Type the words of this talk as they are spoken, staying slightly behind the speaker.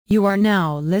You are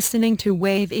now listening to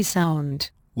Wave a Sound.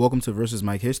 Welcome to Versus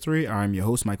Mike History. I'm your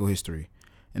host, Michael History.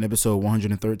 In episode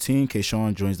 113,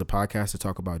 Kayshawn joins the podcast to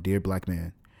talk about Dear Black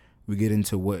Man. We get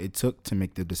into what it took to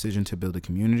make the decision to build a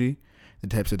community, the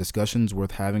types of discussions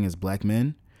worth having as black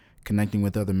men, connecting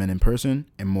with other men in person,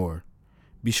 and more.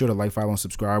 Be sure to like, follow, and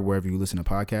subscribe wherever you listen to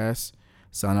podcasts.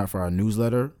 Sign up for our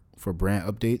newsletter for brand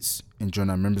updates, and join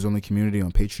our members-only community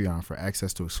on Patreon for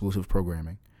access to exclusive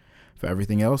programming. For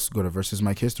everything else, go to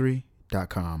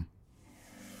versusmikehistory.com.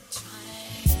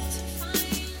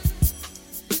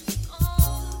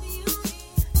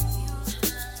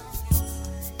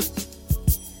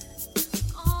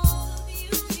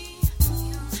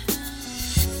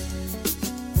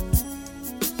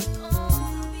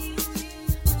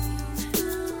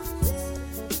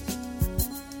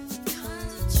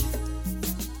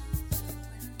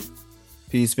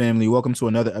 Peace, family. Welcome to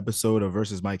another episode of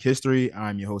Versus Mike History.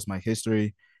 I'm your host, Mike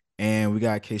History, and we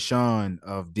got Kayshawn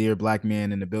of Dear Black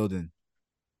Man in the building.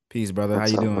 Peace, brother. How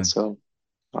What's you up? doing? What's up?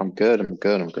 I'm good. I'm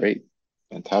good. I'm great.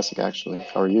 Fantastic, actually.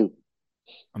 How are you?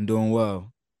 I'm doing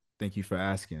well. Thank you for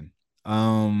asking.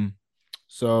 Um,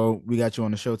 so we got you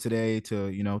on the show today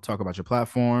to, talk about your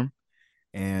platform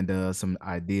and some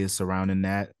ideas surrounding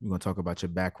that. We're gonna talk about your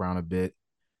background a bit,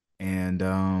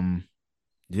 and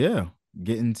yeah,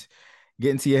 getting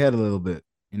getting to your head a little bit.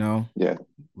 You know, Yeah.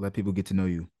 let people get to know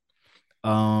you.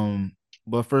 Um,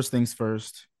 but first things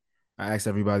first, I ask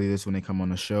everybody this when they come on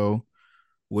the show.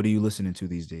 What are you listening to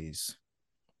these days?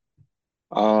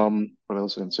 What am I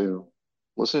listening to?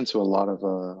 Listening to a lot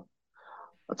of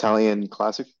Italian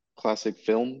classic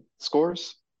film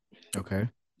scores. Okay.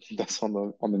 That's on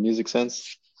the music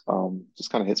sense.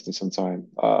 Just kind of hits me sometime.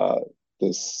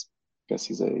 This I guess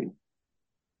he's a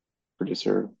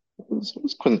producer.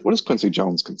 What is Quincy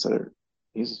Jones considered?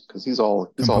 He's all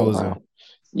Composer. around.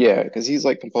 Yeah, because he's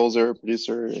like composer,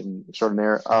 producer, and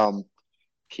extraordinaire.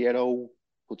 Piero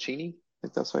Puccini, I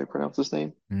think that's how you pronounce his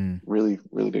name. Mm, Really,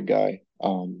 really good guy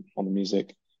on the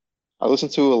music. I listen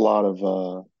to a lot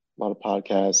of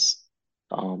podcasts,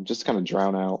 just to kind of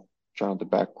drown out the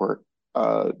back work,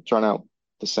 drown out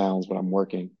the sounds when I'm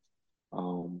working.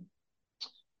 Um,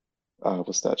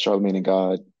 what's that? Charlemagne and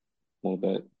God, a little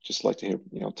bit. Just like to hear,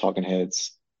 talking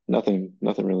heads. Nothing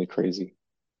really crazy.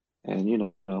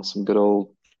 And some good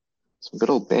old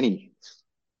Benny.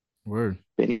 word.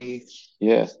 Benny,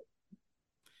 yeah,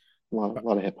 Uh, a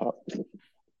lot of hip hop.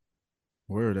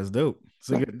 Word. That's dope.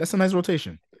 That's a nice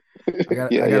rotation. I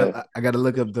got I Yeah, yeah, got I got to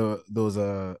look up those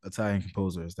Italian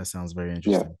composers. That sounds very yeah,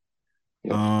 interesting.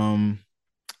 yeah. Um,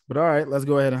 but all right, let's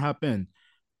go ahead and hop in.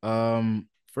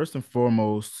 First and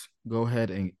foremost, go ahead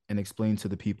and explain to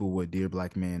the people what Dear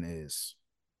Black Man is.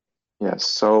 Yeah.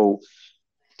 So,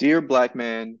 Dear Black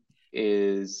Man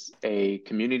is a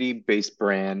community-based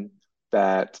brand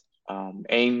that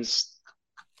aims,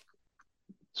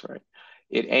 sorry,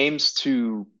 it aims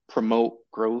to promote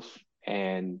growth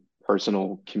and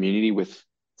personal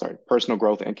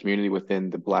growth and community within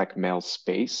the Black male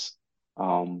space.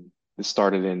 This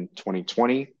started in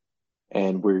 2020,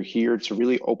 and we're here to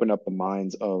really open up the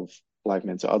minds of Black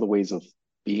men to other ways of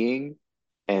being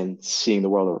and seeing the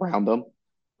world around them.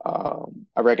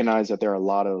 I recognize that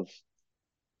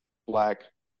black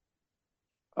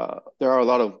there are a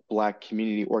lot of black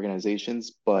community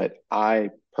organizations, but I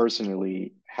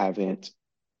personally haven't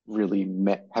been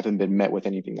met with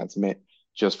anything that's meant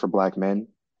just for black men.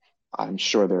 I'm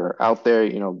sure they're out there,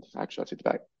 actually I take it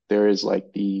back. There is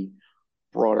like the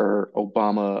broader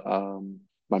Obama,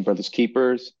 My Brother's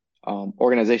Keepers,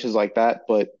 organizations like that,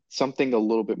 but something a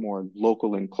little bit more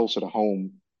local and closer to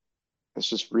home.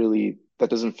 That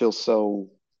doesn't feel so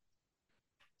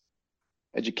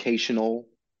educational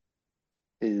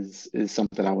is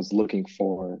something I was looking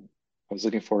for. I was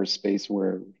looking for a space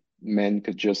where men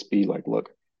could just be like,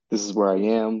 look, this is where I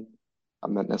am.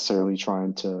 I'm not necessarily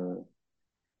trying to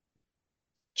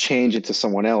change into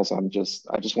someone else. I just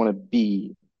want to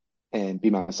be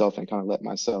myself and kind of let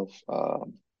myself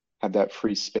have that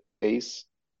free space,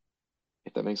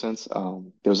 if that makes sense.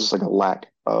 There's just like a lack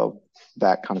of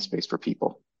that kind of space for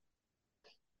people.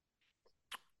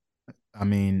 I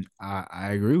mean,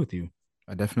 I agree with you.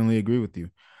 I definitely agree with you.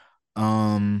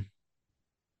 Um,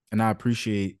 and I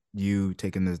appreciate you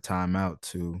taking the time out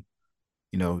to,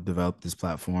 develop this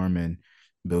platform and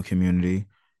build community.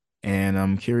 And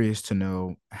I'm curious to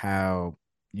know how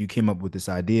you came up with this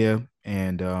idea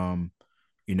and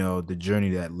the journey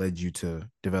that led you to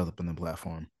developing the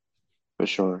platform. For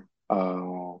sure.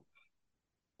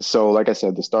 So like I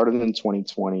said, this started in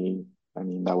 2020. I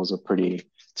mean, that was a pretty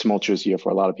tumultuous year for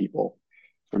a lot of people.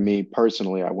 For me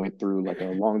personally, I went through like a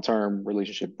long-term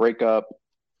relationship breakup.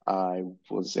 I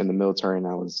was in the military and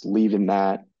I was leaving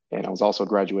that, and I was also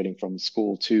graduating from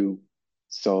school too.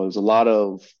 So there's a lot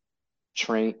of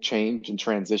change and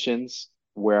transitions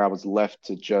where I was left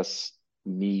to just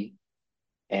me,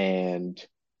 and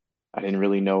I didn't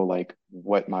really know like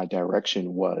what my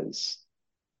direction was.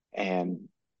 And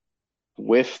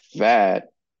with that,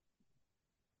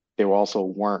 there also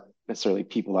weren't necessarily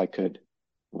people I could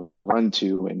run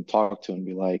to and talk to and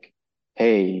be like,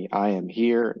 hey, I am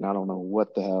here and I don't know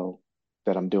what the hell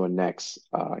that I'm doing next.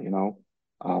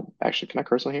 Actually, can I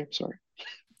curse on here? Sorry.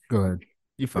 Go ahead.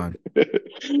 You fine.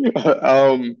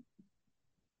 um,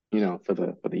 for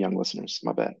the young listeners,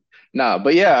 my bad. Nah,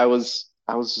 but yeah, I was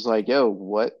just like, yo,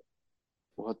 what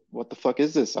the fuck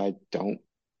is this? I don't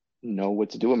know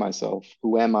what to do with myself.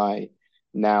 Who am I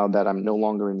now that I'm no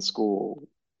longer in school?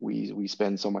 We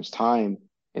spend so much time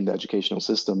in the educational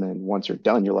system, and once you're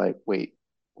done, you're like, wait,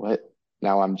 what?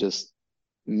 Now I'm just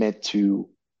meant to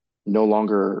no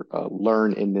longer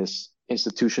learn in this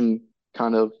institution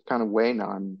kind of way. Now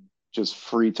I'm just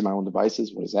free to my own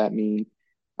devices. What does that mean?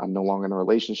 I'm no longer in a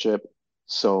relationship.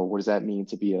 So what does that mean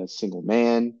to be a single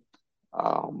man?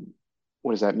 Um,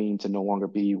 what does that mean to no longer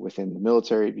be within the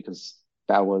military? Because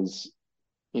that was,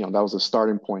 that was a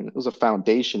starting point. It was a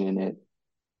foundation in it.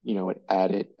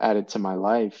 It added to my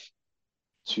life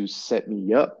to set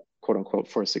me up, quote unquote,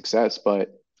 for success.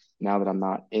 But now that I'm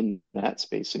not in that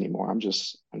space anymore, I'm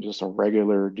just a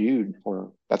regular dude,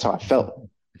 or that's how I felt,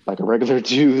 like a regular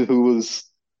dude who was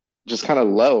just kind of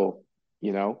low,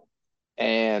 you know?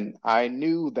 And I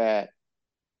knew that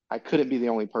I couldn't be the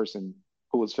only person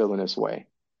who was feeling this way.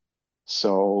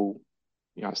 So,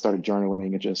 I started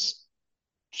journaling and just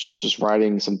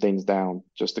writing some things down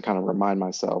just to kind of remind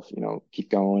myself,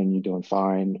 keep going, you're doing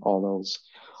fine, all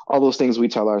those things we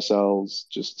tell ourselves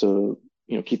just to,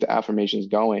 keep the affirmations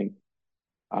going.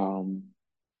 Um,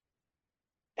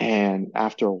 and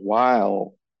after a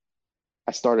while,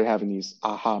 I started having these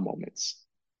aha moments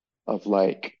of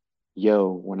like,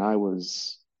 yo, when I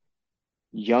was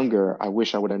younger, I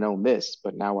wish I would have known this,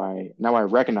 but now I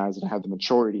recognize and I have the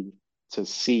maturity to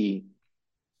see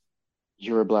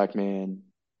you're a black man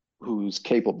who's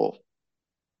capable.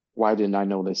 Why didn't I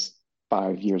know this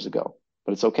 5 years ago?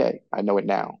 But it's okay. I know it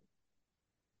now.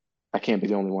 I can't be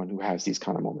the only one who has these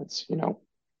kind of moments.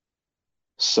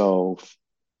 So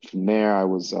from there, I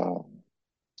was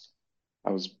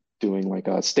doing like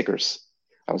stickers.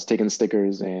 I was taking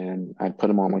stickers and I'd put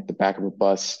them on like the back of a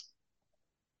bus,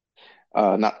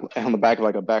 not on the back of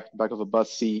like a back of a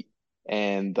bus seat.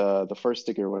 And the first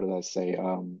sticker, what did I say?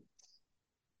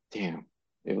 Damn,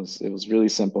 it was really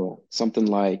simple. Something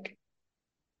like,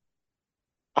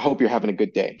 "I hope you're having a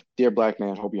good day, dear black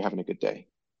man. Hope you're having a good day."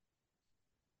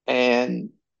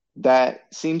 And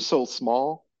that seems so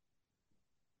small,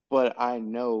 but I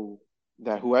know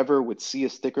that whoever would see a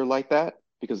sticker like that,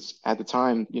 because at the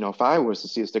time, if I was to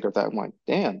see a sticker like that, I'm like,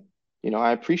 damn,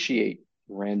 I appreciate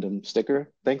random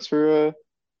sticker. Thanks for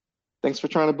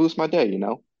trying to boost my day.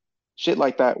 Shit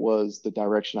like that was the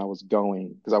direction I was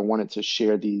going because I wanted to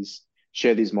share these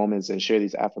moments and share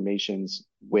these affirmations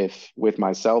with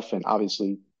myself and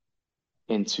obviously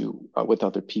into with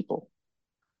other people.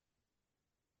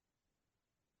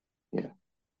 Yeah.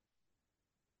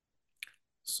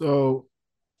 So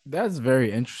that's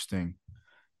very interesting.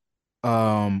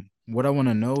 What I want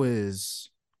to know is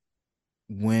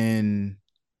when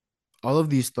all of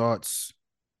these thoughts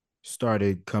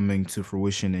started coming to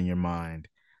fruition in your mind,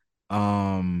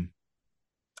 um,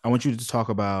 I want you to talk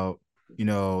about,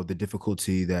 the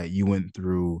difficulty that you went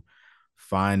through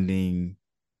finding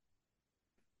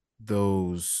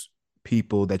those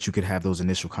people that you could have those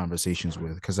initial conversations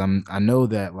with. Because I know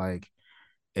that like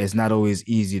it's not always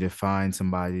easy to find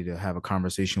somebody to have a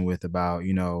conversation with about,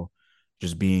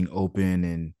 just being open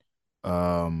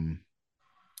and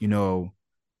you know,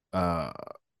 uh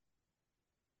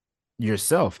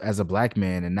yourself as a black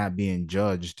man and not being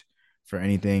judged for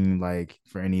anything like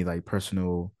for any like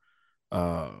personal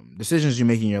decisions you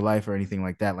make in your life or anything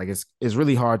like that. Like it's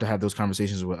really hard to have those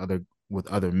conversations with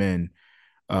other men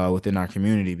within our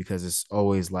community because it's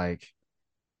always like,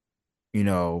 you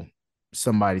know,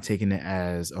 somebody taking it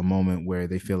as a moment where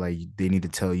they feel like they need to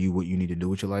tell you what you need to do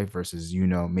with your life versus,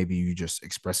 maybe you just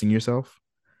expressing yourself.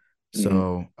 Mhm.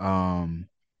 So I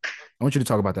want you to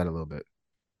talk about that a little bit.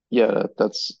 Yeah,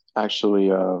 that's actually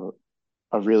a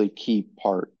really key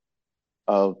part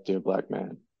of Dear Black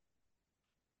Man.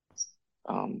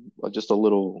 Just a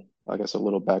little, I guess, a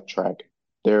little backtrack.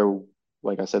 There,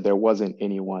 like I said, there wasn't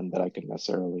anyone that I could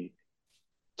necessarily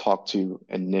talk to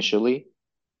initially,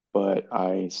 but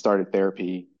I started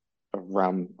therapy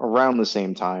around the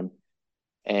same time,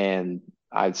 and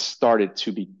I started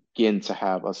to begin to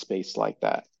have a space like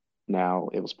that. Now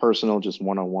it was personal, just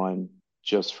one on one,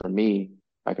 just for me.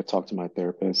 I could talk to my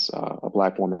therapist, a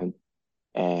Black woman,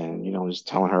 and just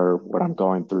telling her what I'm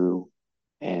going through,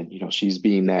 and she's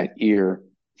being that ear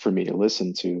for me to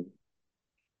listen to,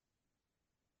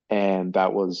 and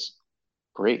that was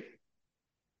great.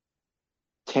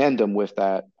 Tandem with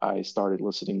that, I started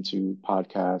listening to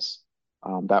podcasts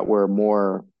that were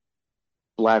more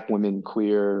Black women,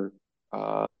 queer,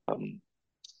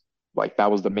 like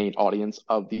that was the main audience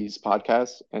of these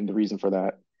podcasts. And the reason for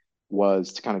that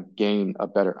was to kind of gain a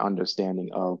better understanding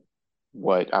of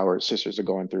what our sisters are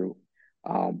going through.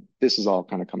 This is all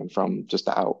kind of coming from just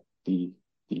the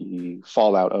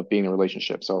fallout of being in a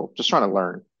relationship. So just trying to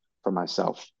learn for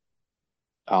myself.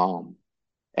 Um,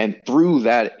 and through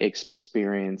that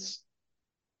experience,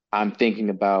 I'm thinking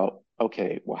about,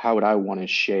 okay, well, how would I want to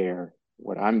share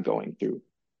what I'm going through?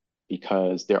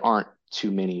 Because there aren't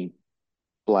too many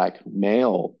Black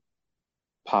male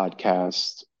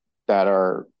podcasts that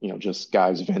are, just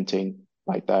guys venting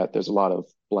like that. There's a lot of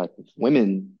Black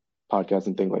women podcasts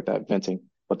and things like that venting,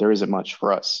 but there isn't much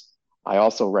for us. I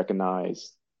also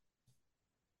recognize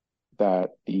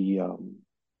that the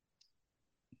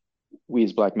we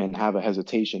as Black men have a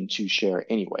hesitation to share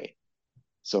anyway.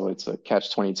 So it's a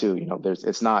catch 22. There's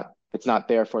it's not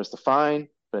there for us to find,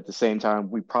 but at the same time,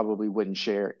 we probably wouldn't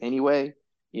share anyway.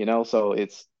 So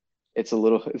it's a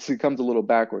little it comes a little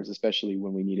backwards, especially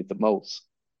when we need it the most.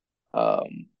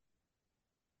 Um,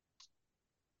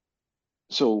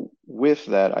 so with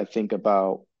that, I think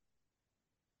about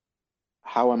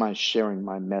how am I sharing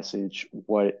my message?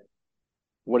 What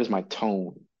is my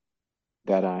tone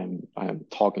that I'm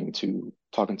talking to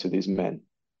these men?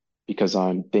 Because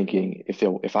I'm thinking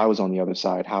if I was on the other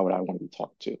side, how would I want to be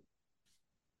talked to?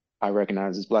 I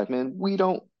recognize as Black men, we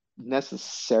don't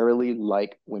necessarily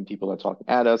like when people are talking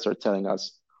at us or telling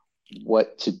us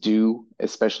what to do,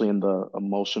 especially in the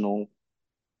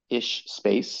emotional-ish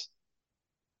space.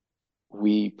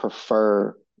 We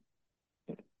prefer,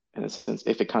 in a sense,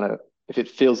 if it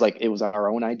feels like it was our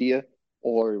own idea,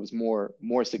 or it was more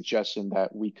suggestion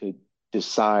that we could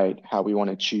decide how we want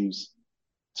to choose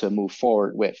to move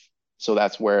forward with. So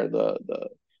that's where the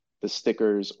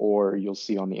stickers, or you'll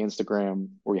see on the Instagram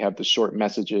where you have the short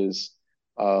messages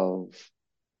of,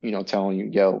 telling you,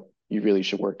 yo, you really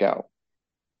should work out.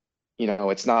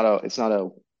 It's not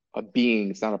a being,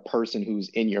 it's not a person who's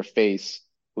in your face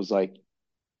who's like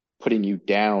putting you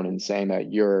down and saying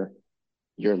that you're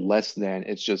less than.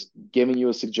 It's just giving you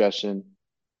a suggestion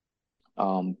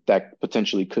that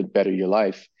potentially could better your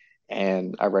life.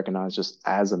 And I recognize just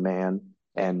as a man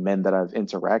and men that I've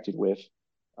interacted with,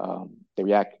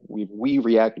 we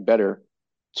react better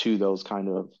to those kind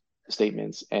of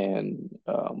statements and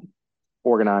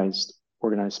organized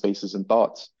spaces and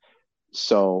thoughts.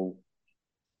 So,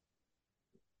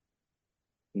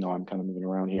 I'm kind of moving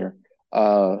around here.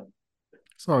 Uh,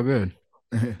 It's all good.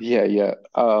 yeah, yeah.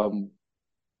 Uh,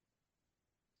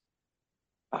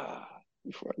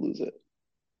 Before I lose it.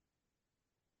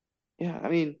 Yeah, I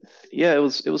mean, yeah, it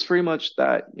was pretty much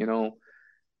that,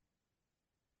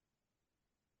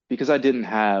 because I didn't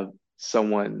have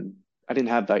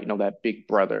that, that big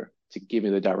brother to give me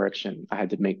the direction. I had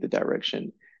to make the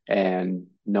direction. And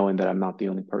knowing that I'm not the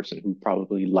only person who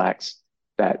probably lacks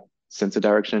that sense of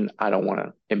direction, I don't want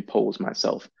to impose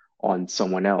myself on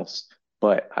someone else.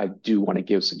 But I do want to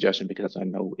give suggestion because I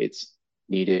know it's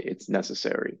needed, it's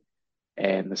necessary.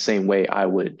 And the same way I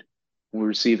would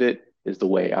receive it is the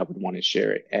way I would want to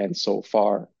share it. And so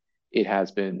far, it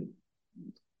has been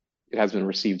it has been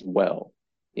received well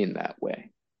in that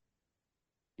way.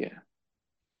 Yeah.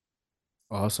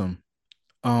 Awesome.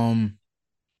 Um,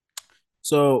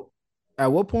 so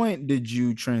at what point did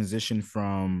you transition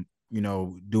from,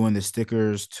 doing the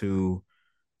stickers to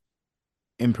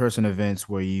in-person events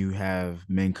where you have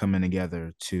men coming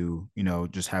together to,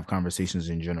 just have conversations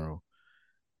in general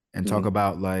and talk Mhm.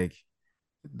 about like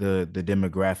the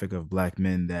demographic of Black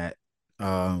men that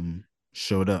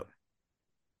showed up?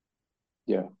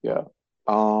 Yeah, yeah.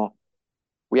 Uh,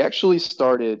 we actually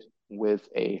started with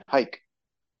a hike.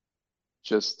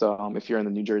 Just if you're in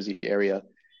the New Jersey area,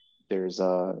 there's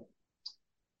a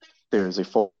there's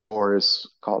a forest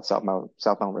called South Mountain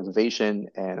Reservation,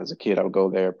 and as a kid, I would go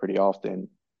there pretty often.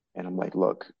 And I'm like,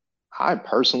 look, I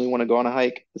personally want to go on a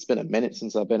hike. It's been a minute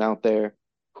since I've been out there.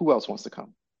 Who else wants to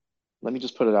come? Let me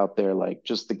just put it out there, like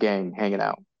just the gang hanging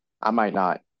out. I might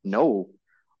not know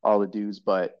all the dudes,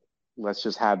 but let's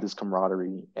just have this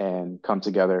camaraderie and come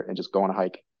together and just go on a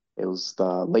hike. It was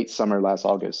the late summer last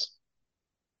August.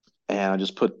 And I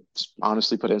just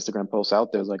honestly put an Instagram post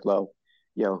out there. It was like,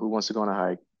 yo, who wants to go on a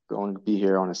hike? going to be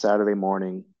here on a Saturday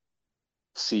morning.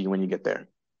 See you when you get there.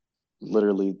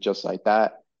 Literally just like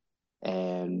that.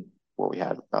 And what we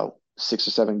had about 6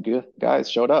 or 7 good guys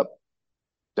showed up.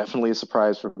 Definitely a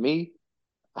surprise for me.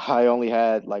 I only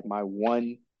had like my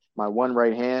one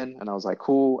right hand, and I was like,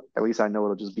 cool. At least I know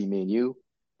it'll just be me and you.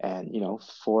 And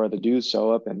 4 other dudes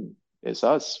show up, and it's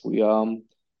us. We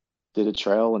did a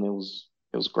trail, and it was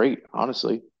great,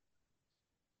 honestly.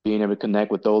 Being able to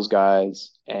connect with those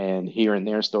guys and hearing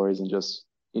their stories and just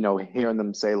hearing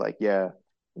them say like, yeah,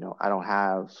 I don't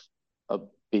have a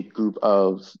big group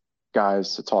of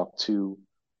guys to talk to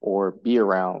or be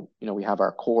around. We have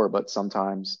our core, but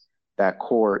sometimes that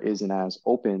core isn't as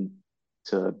open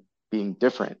to being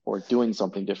different or doing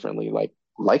something differently,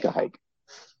 like a hike.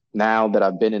 Now that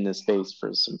I've been in this space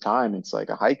for some time, it's like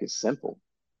a hike is simple,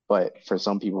 but for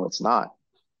some people it's not.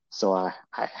 So I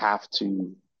have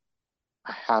to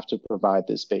provide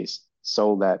this space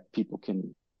so that people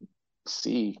can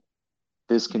see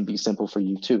this can be simple for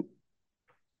you too.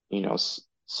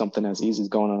 Something as easy as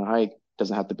going on a hike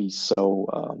doesn't have to be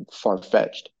so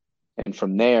far-fetched. And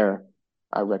from there,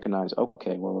 I recognize,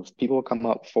 okay, well, if people come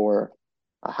up for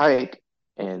a hike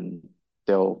and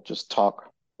they'll just talk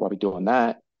while we're doing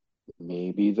that,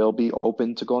 maybe they'll be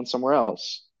open to going somewhere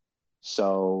else.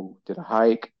 So did a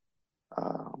hike,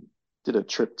 um, did a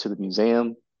trip to the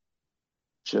museum.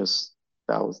 Just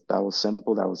that was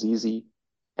simple, that was easy.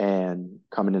 And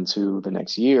coming into the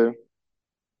next year,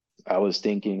 I was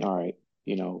thinking, all right,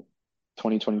 you know,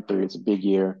 2023, it's a big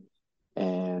year,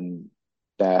 and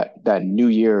that new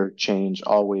year change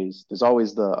always there's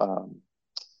always the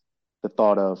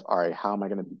thought of, all right, how am I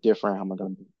going to be different? How am I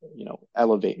going to,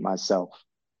 elevate myself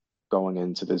going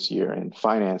into this year? And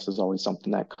finance is always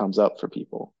something that comes up for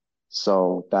people.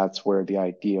 So that's where the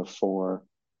idea for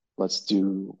let's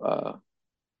do uh,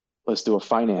 let's do a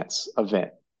finance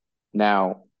event.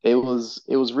 Now, it was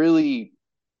really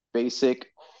basic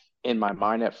in my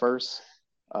mind at first.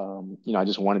 I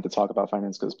just wanted to talk about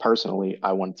finance because personally,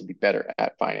 I wanted to be better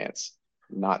at finance,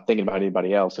 not thinking about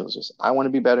anybody else. It was just, I want to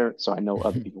be better, so I know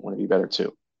other people want to be better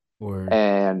too. Or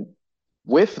And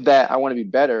with that, I want to be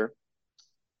better.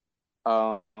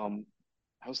 Um,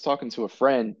 I was talking to a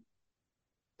friend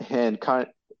and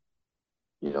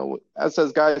as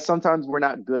says, guys, sometimes we're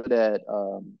not good at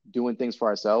doing things for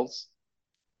ourselves.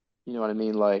 You know what I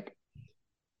mean? Like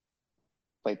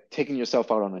taking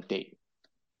yourself out on a date.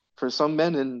 For some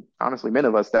men, and honestly, many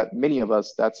of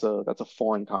us, that's a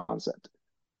foreign concept.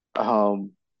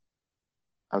 Um,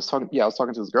 I was talking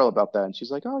to this girl about that, and she's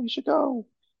like, "Oh, you should go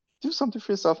do something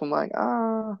for yourself." I'm like,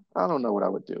 I don't know what I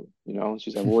would do, And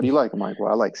she's like, "Well, what do you like?" I'm like,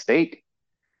 "Well, I like steak.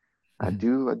 I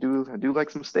do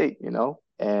like some steak,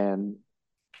 And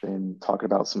then talking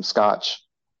about some scotch,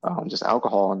 just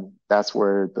alcohol, and that's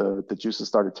where the juices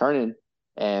started turning,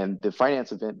 and the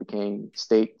finance event became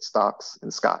steak, stocks,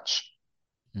 and scotch.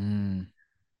 mm,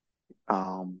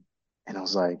 Um, and I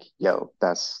was like, "Yo,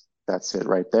 that's it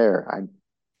right there." I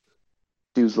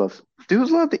dudes love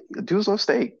dudes love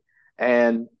steak,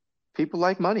 and people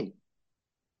like money,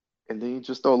 and then you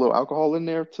just throw a little alcohol in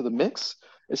there to the mix.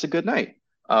 It's a good night.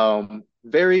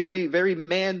 Very very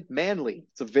manly.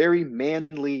 It's a very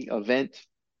manly event.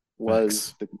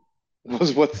 Was facts. the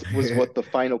was what the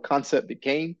final concept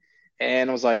became, and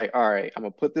I was like, all right, I'm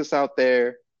gonna put this out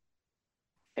there,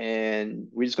 and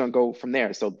we're just gonna go from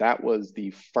there. So that was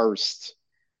the first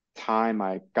time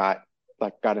I got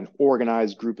an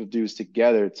organized group of dudes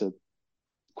together to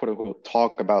quote unquote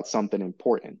talk about something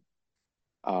important.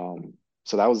 Um,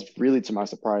 so that was really to my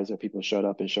surprise that people showed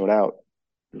up and showed out.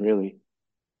 Really,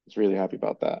 I was really happy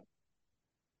about that.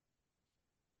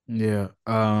 Yeah.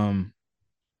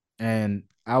 And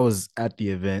I was at the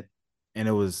event, and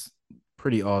it was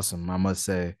pretty awesome, I must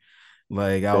say.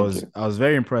 Like I Thank was you. I was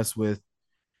very impressed with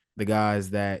the guys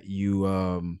that you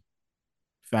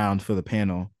found for the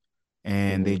panel,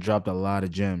 and they Hmm. dropped a lot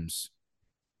of gems.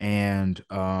 And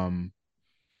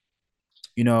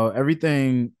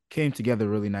everything came together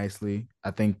really nicely. I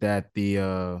think that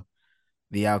the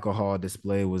alcohol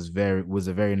display was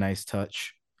a very nice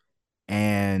touch.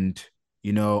 And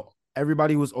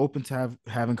everybody was open to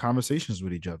having conversations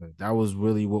with each other. That was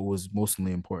really what was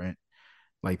mostly important.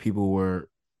 Like people were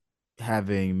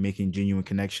making genuine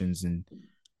connections and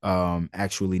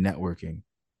actually networking.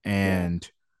 Yeah,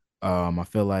 And I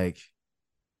feel like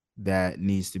that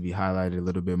needs to be highlighted a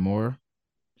little bit more.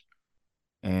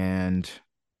 And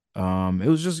it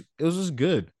was just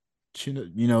good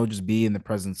to just be in the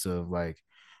presence of like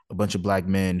a bunch of black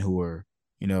men who were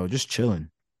just chilling.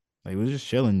 Like, we was just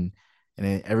chilling, and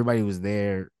then everybody was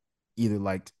there, either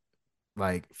like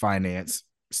finance,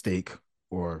 steak,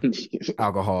 or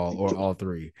alcohol or all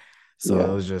three. So Yeah,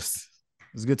 it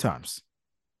was good times.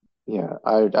 yeah.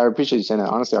 I appreciate you saying that.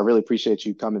 Honestly, I really appreciate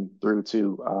you coming through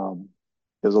too.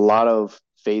 There's a lot of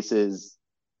faces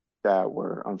that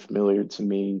were unfamiliar to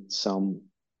me. Some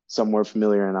were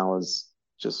familiar, and I was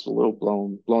just a little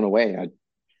blown away. I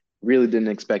really didn't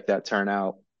expect that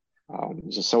turnout. It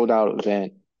was a sold out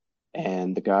event,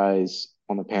 and the guys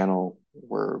on the panel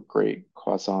were great.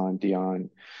 Kwasan, Dion,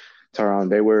 Taron,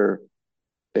 they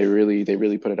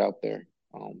really put it out there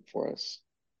for us.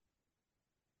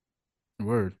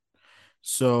 Word.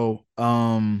 So,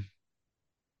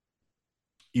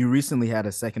 you recently had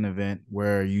a second event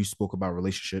where you spoke about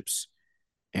relationships,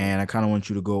 Mhm. and I kind of want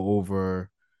you to go over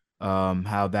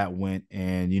how that went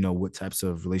and what types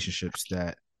of relationships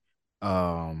that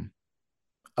um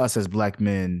us as black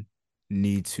men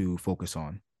need to focus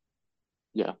on.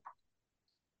 Yeah.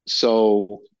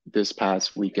 So this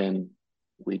past weekend,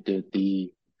 we did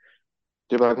the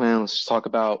Dear Black Man. Let's just talk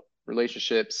about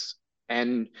relationships.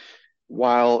 And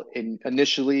while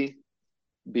initially,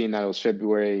 being that it was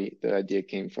February, the idea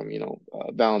came from,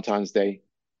 Valentine's Day.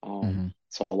 Mm-hmm.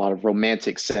 So a lot of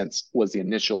romantic sense was the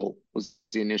initial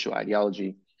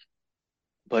ideology,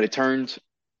 but it turned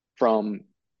from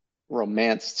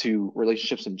romance to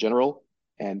relationships in general,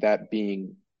 and that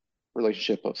being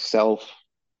relationship of self,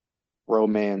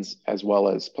 romance, as well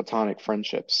as platonic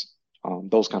friendships,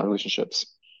 those kind of relationships.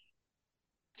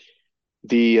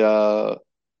 The uh,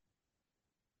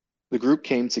 the group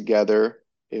came together.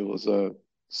 It was a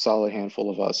solid handful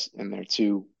of us in there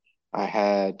too. I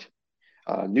had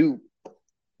a new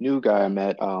guy I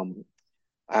met,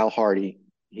 Al Hardy.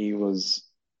 He was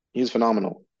he was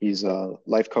phenomenal. He's a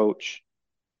life coach,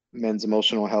 men's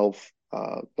emotional health,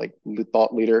 like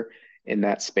thought leader in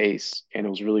that space, and it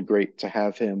was really great to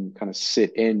have him kind of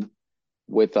sit in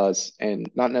with us and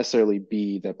not necessarily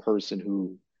be the person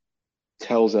who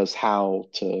tells us how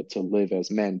to live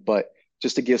as men, but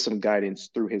just to give some guidance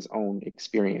through his own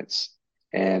experience.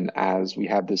 And as we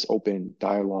have this open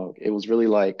dialogue, it was really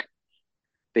like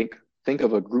think think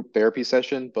of a group therapy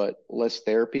session, but less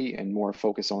therapy and more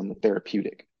focus on the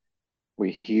therapeutic.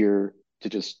 We're here to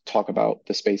just talk about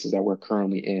the spaces that we're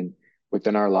currently in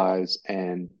within our lives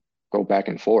and go back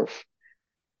and forth.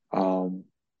 Um,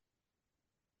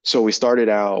 so we started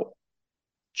out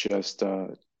just uh,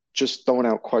 just throwing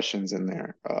out questions in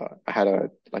there. I had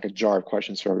a jar of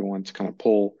questions for everyone to kind of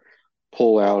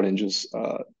pull out and just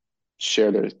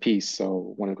share their piece.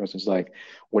 So one of the questions is like,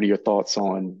 what are your thoughts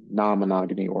on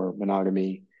non-monogamy or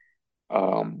monogamy?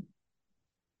 Um,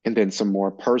 and then some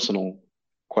more personal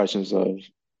questions of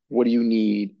what do you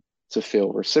need to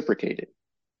feel reciprocated?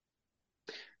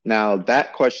 Now,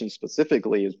 that question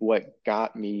specifically is what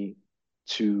got me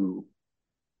to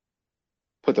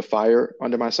put the fire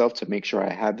under myself to make sure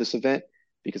I had this event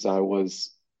because I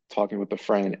was talking with a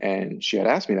friend and she had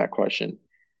asked me that question.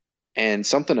 And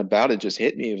something about it just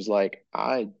hit me. It was like,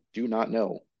 I do not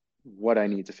know what I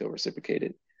need to feel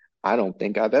reciprocated. I don't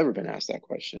think I've ever been asked that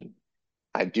question.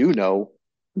 I do know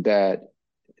that,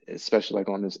 especially like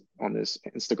on this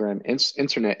Instagram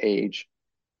internet age,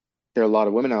 there are a lot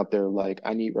of women out there like,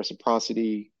 I need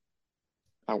reciprocity.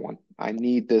 I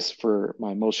need this for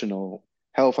my emotional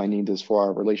health. I need this for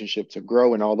our relationship to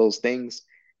grow and all those things.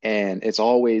 And it's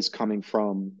always coming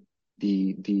from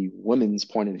the women's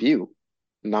point of view.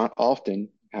 Not often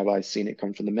have I seen it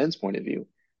come from the men's point of view.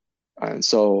 And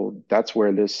so that's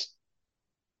where this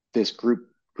group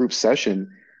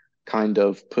session kind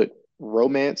of put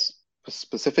romance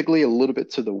specifically a little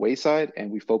bit to the wayside, and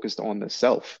we focused on the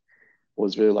self.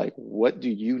 Was really like, what do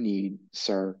you need,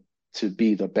 sir, to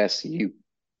be the best you?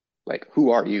 Like,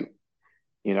 who are you?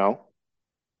 You know?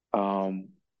 Um,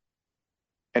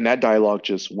 and that dialogue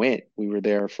just went. We were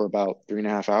there for about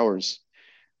 3.5 hours,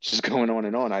 just going on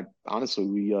and on. I honestly,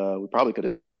 we probably could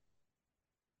have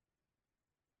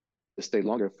stayed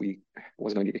longer if we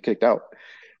wasn't gonna get kicked out.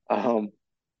 Um,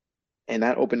 and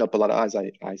that opened up a lot of eyes.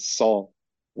 I saw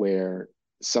where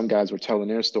some guys were telling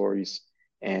their stories,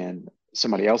 and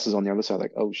somebody else is on the other side,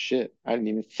 like, oh shit, I didn't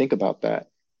even think about that.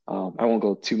 I won't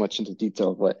go too much into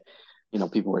detail of what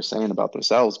people were saying about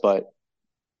themselves, but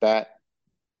that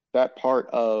that part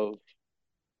of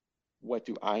what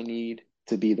do I need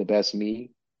to be the best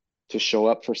me to show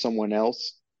up for someone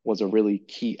else was a really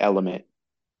key element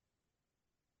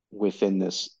within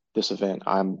this event.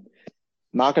 I'm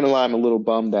not gonna lie, I'm a little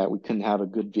bummed that we couldn't have a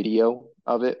good video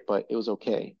of it, but it was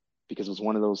okay because it was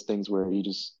one of those things where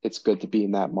it's good to be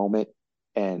in that moment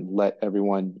and let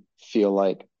everyone feel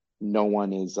like no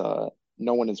one is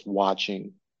no one is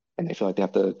watching and they feel like they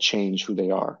have to change who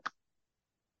they are.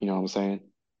 You know what I'm saying?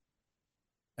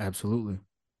 Absolutely.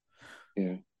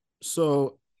 Yeah.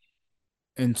 So,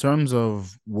 in terms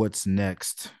of what's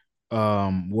next,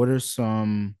 what are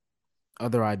some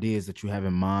other ideas that you have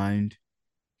in mind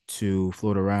to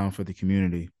float around for the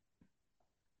community?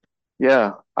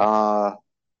 Yeah.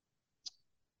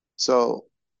 So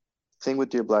thing with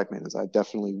Dear Black Man is I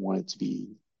definitely want it to be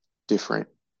different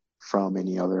from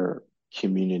any other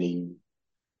community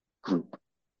group.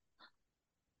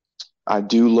 I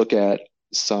do look at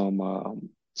some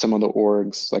other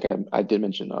orgs, like I did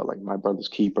mention, like My Brother's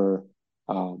Keeper,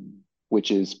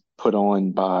 which is put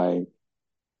on by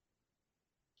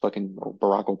fucking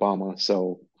Barack Obama.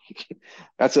 So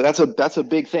that's a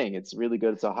big thing. It's really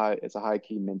good. It's a high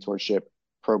key mentorship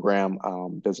program.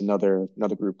 There's another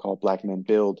group called Black Men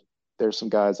Build. There's some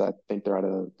guys I think they're out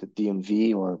of the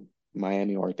DMV or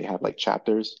Miami, or they have like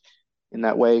chapters in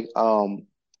that way.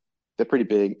 They're pretty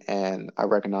big, and I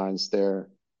recognize they're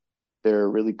a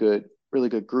really good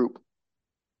group,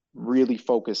 really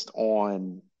focused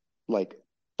on like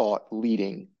thought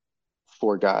leading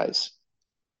for guys.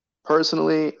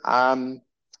 Personally, I'm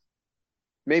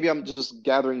just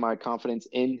gathering my confidence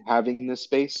in having this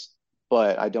space,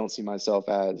 but I don't see myself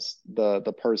as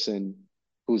the person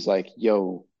who's like,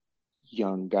 yo,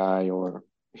 young guy or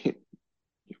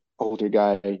older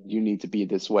guy, you need to be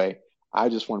this way. I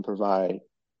just want to provide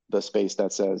the space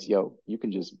that says, yo, you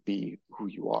can just be who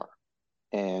you are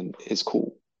and it's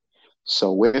cool.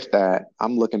 So with that,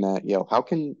 I'm looking at, yo, how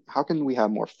can we have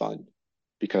more fun?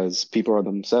 Because people are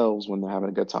themselves when they're having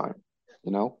a good time,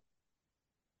 you know?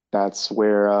 That's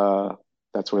where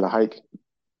that's where the hike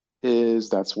is.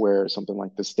 That's where something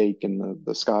like the steak and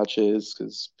the scotch is,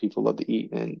 because people love to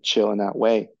eat and chill in that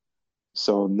way.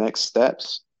 So next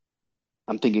steps,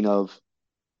 I'm thinking of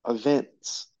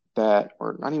events that,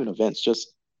 or not even events,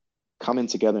 just coming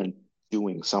together and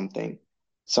doing something.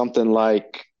 Something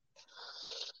like,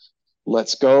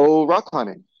 let's go rock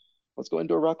climbing. Let's go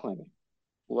indoor rock climbing.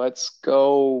 Let's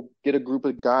go get a group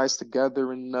of guys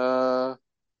together and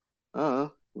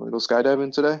you want to go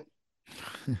skydiving today,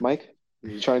 Mike?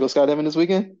 You trying to go skydiving this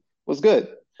weekend? What's good?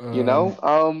 Um,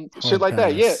 Shit Hard like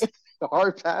that. Yeah, pass. the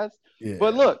hard pass.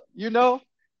 But Yeah. look,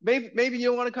 maybe you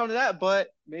don't want to come to that, but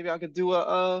maybe I could do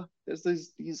a there's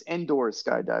these indoor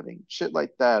skydiving, shit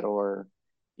like that, or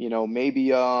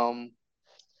maybe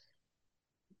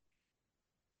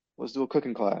let's do a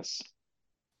cooking class.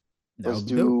 That Let's would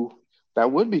be dope. do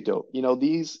that would be dope.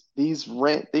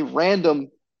 They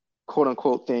random quote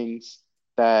unquote things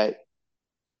that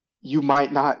you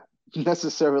might not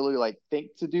necessarily like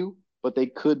think to do, but they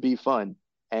could be fun.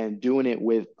 And doing it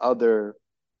with other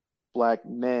black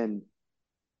men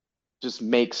just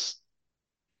makes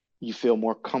you feel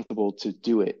more comfortable to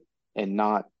do it and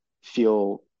not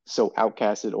feel so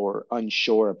outcasted or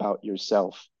unsure about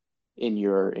yourself in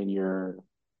your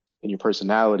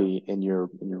personality, in your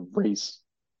race,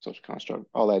 social construct,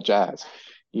 all that jazz.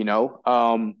 You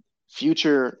know,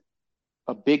 future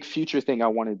a big future thing I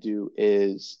want to do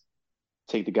is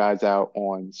take the guys out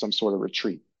on some sort of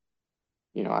retreat.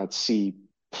 I'd see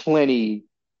plenty,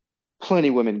 plenty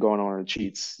women going on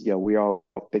retreats. Yeah,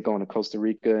 they going to Costa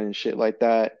Rica and shit like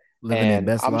that. Living their And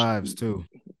best lives too.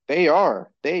 they are,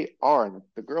 and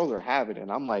the girls are having it.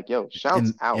 And I'm like, yo, shouts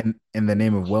In out in the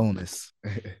name of wellness.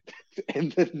 in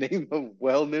the name of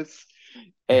wellness,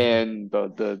 and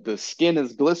the skin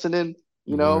is glistening.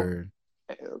 You know, Word.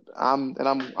 I'm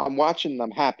watching. And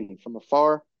I'm happy from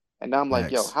afar, and now I'm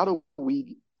like, yo, Facts. how do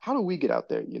we get out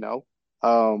there?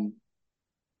 Um,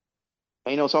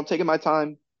 so I'm taking my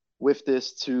time with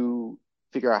this to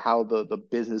figure out how the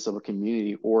business of a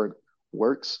community org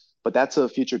works. But that's a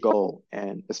future goal,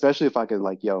 and especially if I could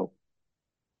like, yo,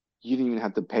 you didn't even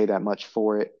have to pay that much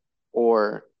for it,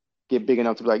 or get big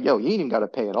enough to be like, yo, you ain't even got to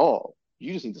pay at all.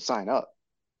 You just need to sign up.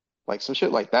 Like some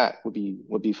shit like that would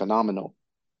be phenomenal.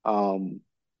 Um,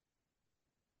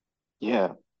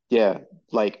 yeah, yeah.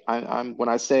 Like I'm when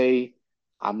I say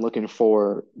I'm looking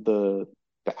for the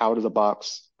out of the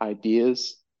box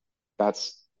ideas,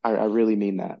 I really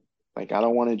mean that. Like I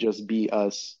don't want to just be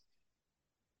us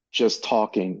just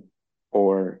talking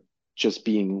or just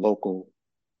being local.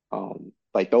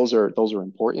 Like those are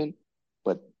important,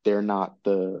 but they're not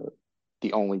the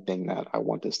only thing that I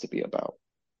want this to be about.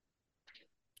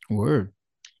 Word.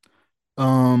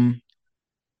 Um,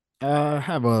 I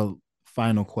have a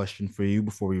final question for you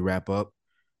before we wrap up.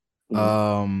 Mhm.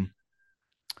 Um,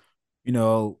 you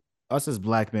know, us as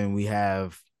black men, we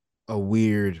have a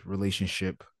weird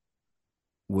relationship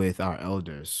with our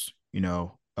elders,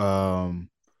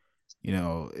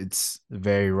 it's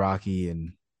very rocky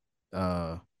and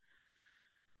uh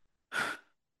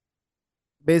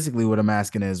basically what I'm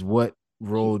asking is what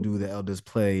role do the elders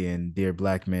play in Dear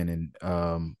Black Men,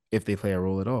 and if they play a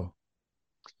role at all?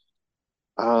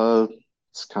 Uh,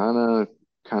 it's kind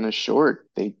of short.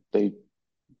 They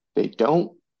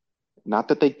don't. Not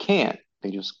that they can't.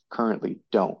 They just currently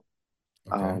don't.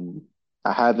 Okay. Um,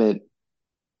 I haven't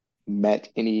met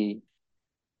any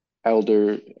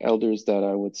elders that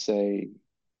I would say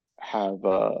have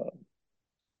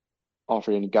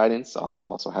offered any guidance. I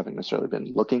also haven't necessarily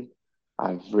been looking.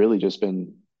 I've really just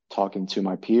been talking to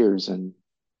my peers and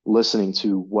listening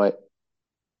to what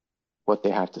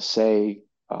they have to say,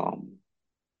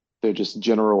 their just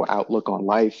general outlook on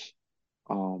life,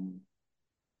 um,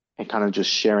 and kind of just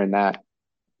sharing that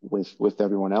with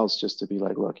everyone else, just to be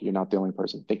like, look, you're not the only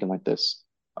person thinking like this.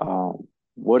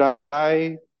 Would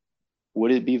I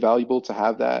would it be valuable to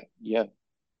have that? Yeah.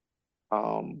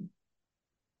 Um,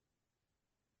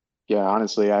 yeah,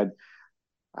 honestly, I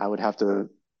would have to.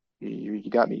 You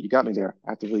got me there.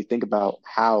 I have to really think about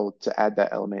how to add that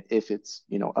element if it's,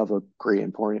 of a great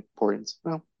importance.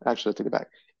 Well, actually, I take it back.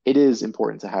 It is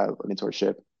important to have a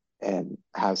mentorship and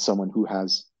have someone who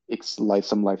has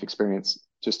some life experience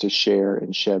just to share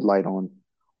and shed light on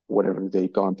whatever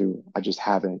they've gone through. I just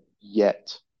haven't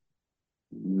yet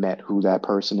met who that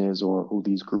person is or who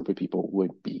these group of people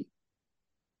would be.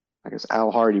 I guess Al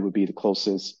Hardy would be the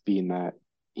closest, being that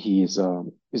he's a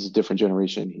different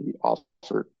generation. He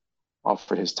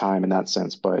offered his time in that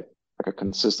sense, but like a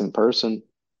consistent person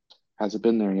hasn't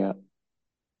been there yet.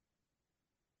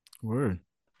 Word.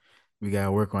 We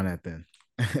gotta work on that then.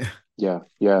 Yeah,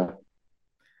 yeah,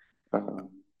 uh,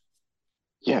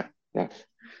 yeah, yeah.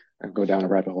 I go down a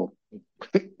rabbit hole.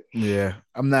 Yeah,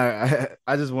 I'm not.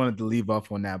 I just wanted to leave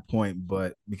off on that point,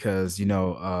 but because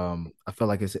I felt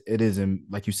like it is,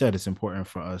 like you said, it's important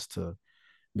for us to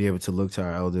be able to look to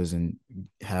our elders and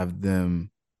have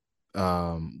them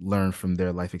learn from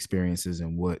their life experiences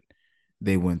and what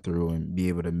they went through, and be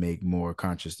able to make more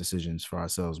conscious decisions for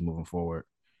ourselves moving forward.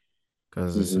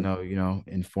 Because it's Hmm.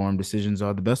 informed decisions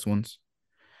are the best ones.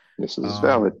 This is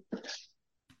valid. Um,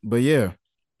 but yeah,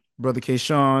 brother K.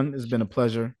 Sean, it's been a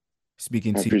pleasure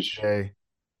speaking I to you appreciate. today.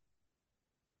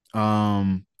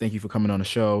 Thank you for coming on the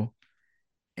show,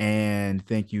 and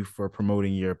thank you for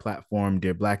promoting your platform,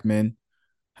 Dear Black Men.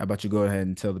 How about you go ahead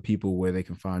and tell the people where they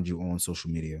can find you on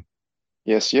social media?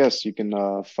 Yes, yes. You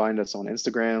can find us on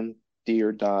Instagram,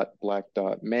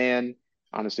 dear.black.man.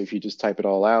 Honestly, if you just type it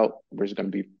all out, we're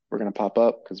gonna pop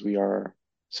up because we are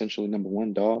essentially number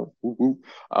one dog. Woo woo.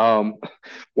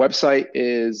 Website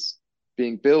is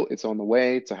being built. It's on the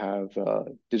way to have a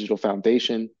digital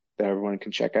foundation that everyone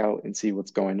can check out and see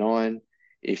what's going on.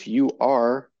 If you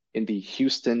are in the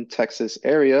Houston, Texas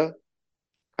area,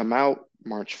 come out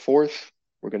March 4th.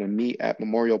 We're gonna meet at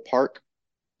Memorial Park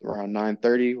around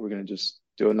 9:30. We're gonna just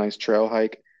do a nice trail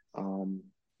hike, um,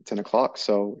 10 o'clock.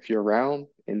 So if you're around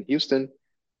in Houston,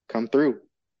 come through.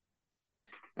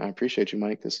 I appreciate you,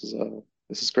 Mike. This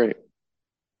is great.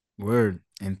 Word.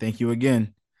 And thank you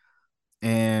again.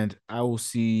 And I will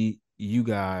see you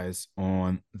guys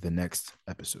on the next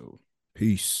episode.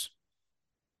 Peace.